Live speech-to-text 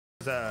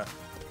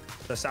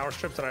the sour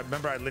strips that I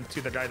remember I linked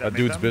to the guy that That made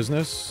dude's them.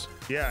 business.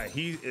 Yeah,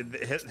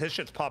 his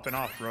shit's popping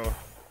off, bro.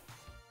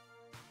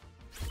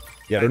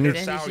 Yeah, there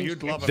needs, sour,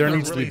 you'd love it. there They're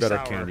needs to be really better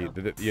sour.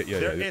 candy.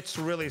 Yeah. It's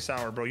really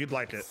sour, bro. You'd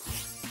like it.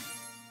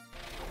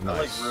 I like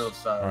Nice. real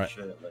sour Alright.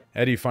 shit. Like,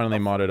 Eddie finally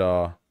modded.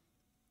 Oh,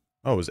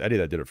 it was Eddie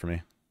that did it for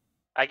me.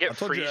 I get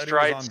told you Eddie was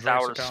freeze-dried on Drake's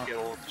sour account.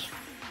 skills.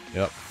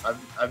 Yep.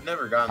 I've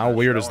never gotten. How that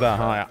weird shit. is that,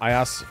 huh? I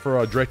asked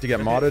for Drake to get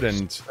modded,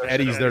 and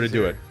Eddie's there to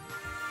do it.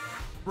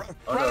 Oh,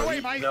 Run no,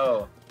 away, mate.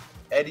 no,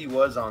 Eddie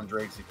was on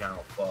Drake's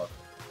account. Fuck.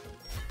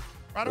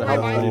 Run But away,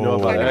 how mate. would you know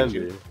about I got Andy?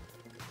 you.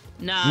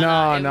 No, it was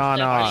no, no.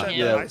 definitely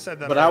him. Yeah, I said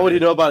that but how would already. you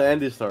know about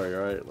Andy's story,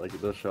 right? Like,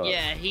 it does show up.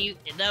 Yeah,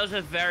 that was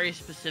a very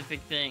specific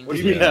thing. What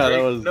do you mean? Yeah, that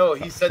Drake? was- No,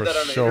 he said For that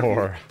on the sure.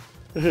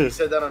 interview. He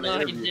said that on the No,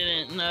 he interview.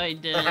 didn't. No, he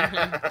didn't.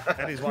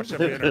 Eddie's watched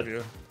every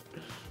interview.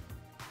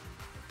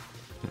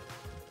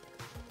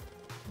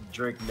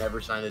 Drake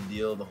never signed a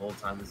deal the whole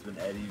time. It's been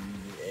Eddie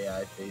using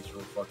AI facial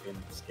fucking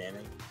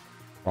scanning.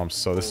 Oh,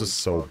 this is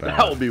so Holy fuck. bad.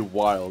 That would be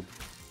wild.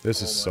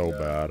 This is Oh so my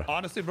God. bad.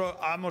 Honestly, bro,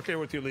 I'm okay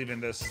with you leaving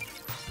this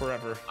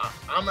forever.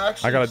 I'm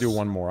actually. I gotta do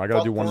one more. I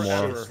gotta do one fuck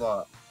more. shit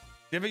slot.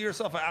 Give it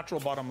yourself an actual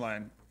bottom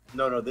line.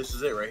 No, this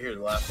is it right here.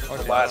 The last one.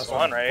 Okay, last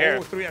one right here.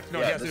 Oh, three. No,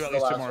 Yeah, he has to this do is at the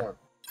least two last more.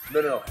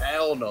 one. No,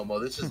 hell no, Mo.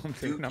 This is I'm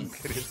kidding. I'm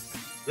dookie. kidding.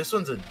 This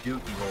one's a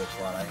dookie hole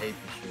slot. I hate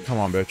this shit. Come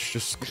on, bitch.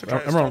 Just We should try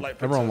everyone, Starlight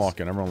everyone Princess. lock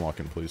in. Everyone lock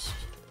in, please.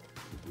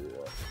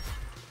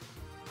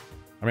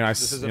 I mean,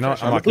 This is you know,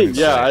 official. I'm not gonna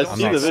Yeah, I I'm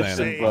see not the saying,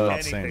 vision, I'm but-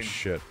 not saying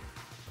shit.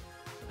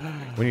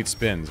 We need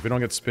spins. If we don't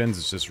get spins,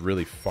 it's just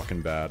really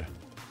fucking bad.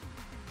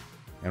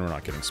 And we're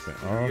not getting spin.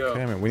 we go.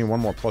 Okay, man. We need one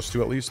more.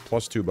 +2 at least.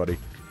 +2, buddy.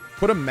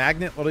 Put a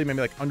magnet, literally, maybe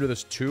like under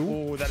this 2.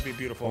 Oh, that'd be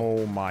beautiful.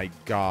 Oh my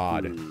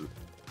god. Hmm.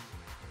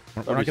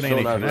 We're That'd not be getting so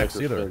any nice connects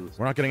with either. spins.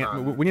 We're not getting it.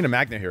 We need a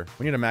magnet here.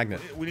 We need a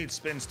magnet. We need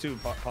spins too,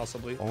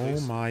 possibly. Oh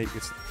please. my.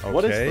 It's okay.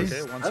 What is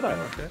this? Okay, one I spin. don't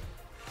know. Okay.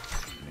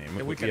 Man,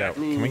 Yeah, we yeah, connect.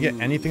 can we get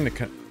anything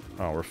to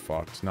Oh, we're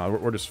fucked. No,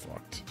 we're just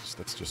fucked.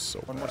 That's just so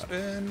One more bad.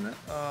 spin.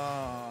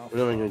 We're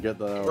never gonna get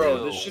that.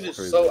 Bro, this shit is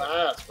Crazy. so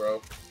ass,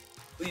 bro.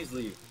 Please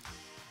leave.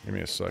 Give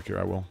me a sec here.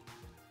 I will.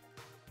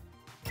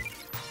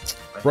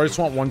 Bro, I just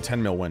want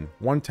 110 mil win.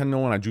 110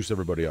 mil win. I juice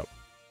everybody up.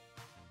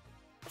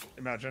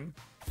 Imagine.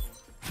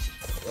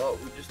 Well,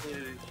 we just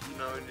needed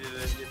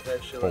to get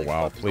that shit. Oh like,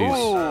 wow, fucking- please.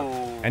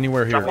 Ooh.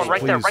 Anywhere here, Drop one please.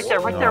 right there, right there,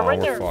 right there, Oh, right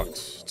we're there.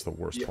 fucked. It's the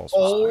worst Yeah,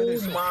 possible.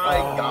 oh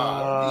my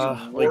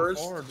god, the like,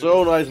 worst,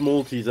 So nice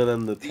multis, and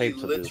then the the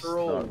tapes are just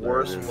literal not there,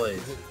 worst dude.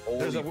 place.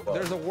 Holy fuck.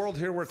 There's a world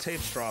here where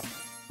tapes drop.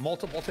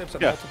 Multiple tapes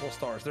and Yeah. multiple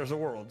stars. There's a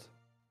world.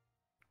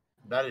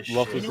 That is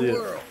Love to shit. see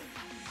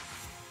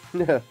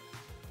it. Yeah,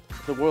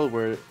 it's a world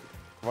where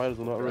providers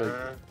are not rigged.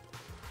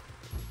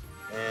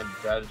 And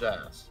that is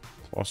ass.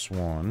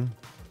 +1.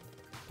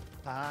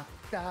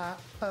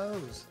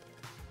 Pose.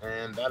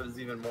 And that is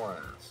even more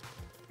ass.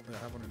 Yeah,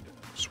 I wouldn't do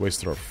Just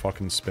wasted our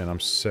fucking spin. I'm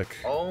sick.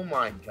 Oh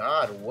my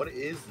god, what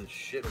is this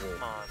shithole?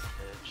 Come on,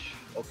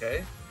 bitch.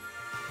 Okay.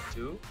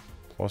 2.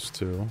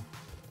 +2.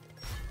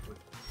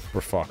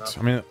 We're fucked.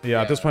 I mean,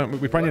 yeah, at this point,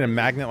 we probably need a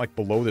magnet like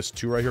below this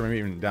 2 right here, maybe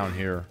even down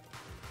here.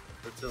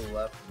 Or to the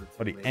left. Or to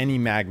Buddy, the right. any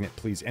magnet,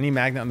 please. Any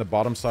magnet on the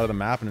bottom side of the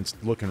map, and it's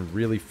looking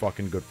really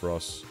fucking good for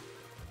us.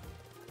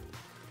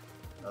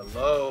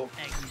 Hello.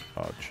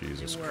 Oh,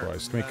 Jesus It Christ.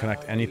 worked. Can we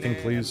connect anything,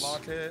 Yeah, please?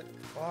 Lock it.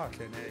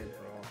 Fucking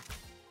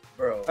A,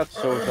 Bro. That's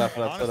so tough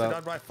when I Honestly, set God,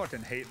 up. bro, I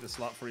fucking hate this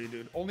slot for you,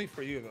 dude. Only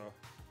for you, though.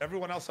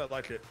 Everyone else, I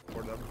like it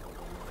for them.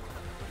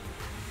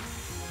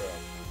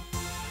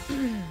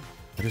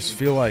 I just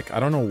feel like, I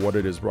don't know what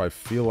it is, bro. I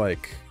feel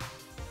like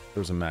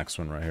there's a max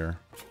one right here.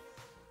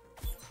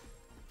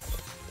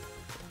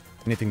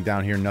 Anything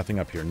down here, nothing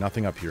up here,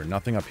 nothing up here,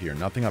 nothing up here,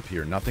 nothing up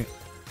here, nothing.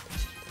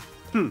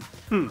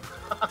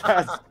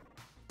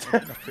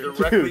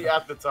 Directly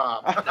at the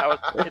top.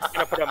 It's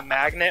gonna put a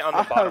magnet on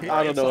the bottom.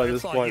 I don't know at It's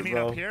this like, point, you mean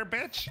bro. up here,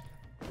 bitch?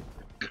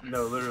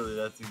 No, literally,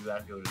 that's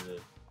exactly what it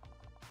is.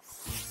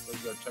 So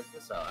yo, check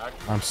this out.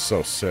 Actually, I'm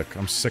so sick.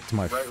 I'm sick to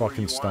my right where fucking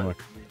you want stomach.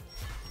 it to be.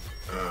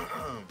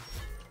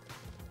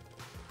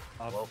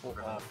 Well, we're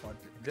gonna-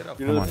 Get up.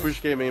 You know Come the on.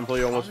 push game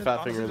gameplay almost Honestly,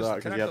 fat fingers just out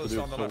because you have to connect do those it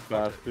on the so left.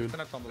 fast, dude.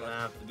 Connect on the We're gonna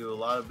left. have to do a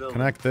lot of building.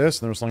 Connect this,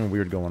 and there's something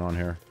weird going on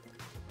here.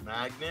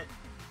 Magnet.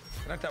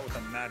 Connect that with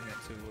a magnet,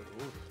 too.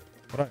 Ooh.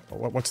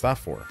 What's that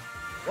for?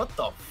 What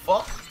the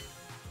fuck?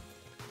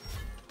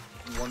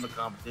 You won the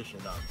competition,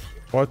 dog.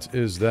 What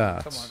is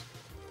that? Come on.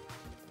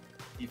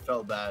 He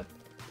felt bad.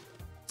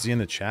 Is he in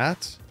the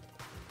chat?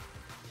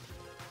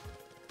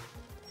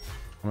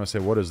 I'm gonna say,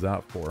 what is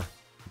that for?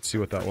 Let's see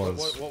what that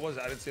was. What was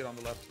it? I didn't see it on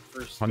the left.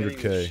 For spinning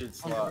 100K. the shit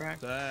slot.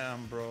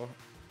 Damn, bro.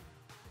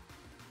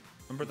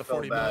 Remember the felt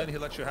 40 bad. million he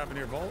let you have in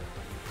your vault?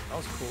 That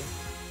was cool.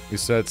 He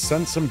said,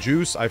 send some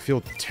juice. I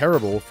feel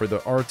terrible for the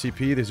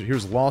RTP.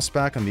 Here's lost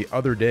back on the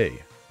other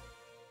day.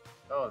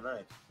 Oh,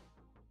 nice.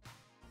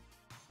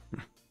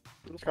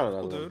 It's kind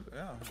Cool, of dude.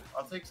 Yeah.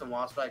 I'll take some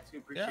loss back too.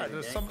 Appreciate Yeah, it.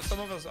 there's gang. some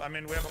of us, I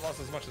mean, we haven't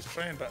lost as much as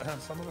Train, but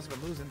some of us have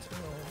been losing too.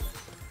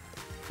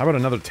 How about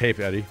another tape,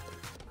 Eddie?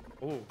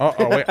 Ooh. Oh,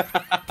 wait.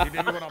 He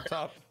did one on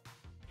top.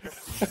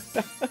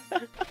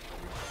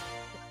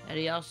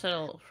 Eddie, I'll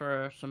settle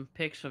for some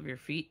pics of your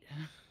feet.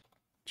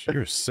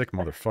 You're a sick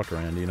motherfucker,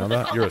 Andy. You know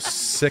that? You're a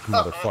sick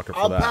motherfucker for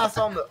I'll that. pass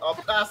on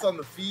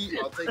the feet.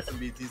 I'll take some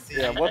BTC.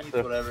 Yeah, what Eat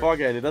the whatever. fuck,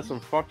 Eddie? That's some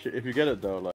fuck shit. If you get it though, like.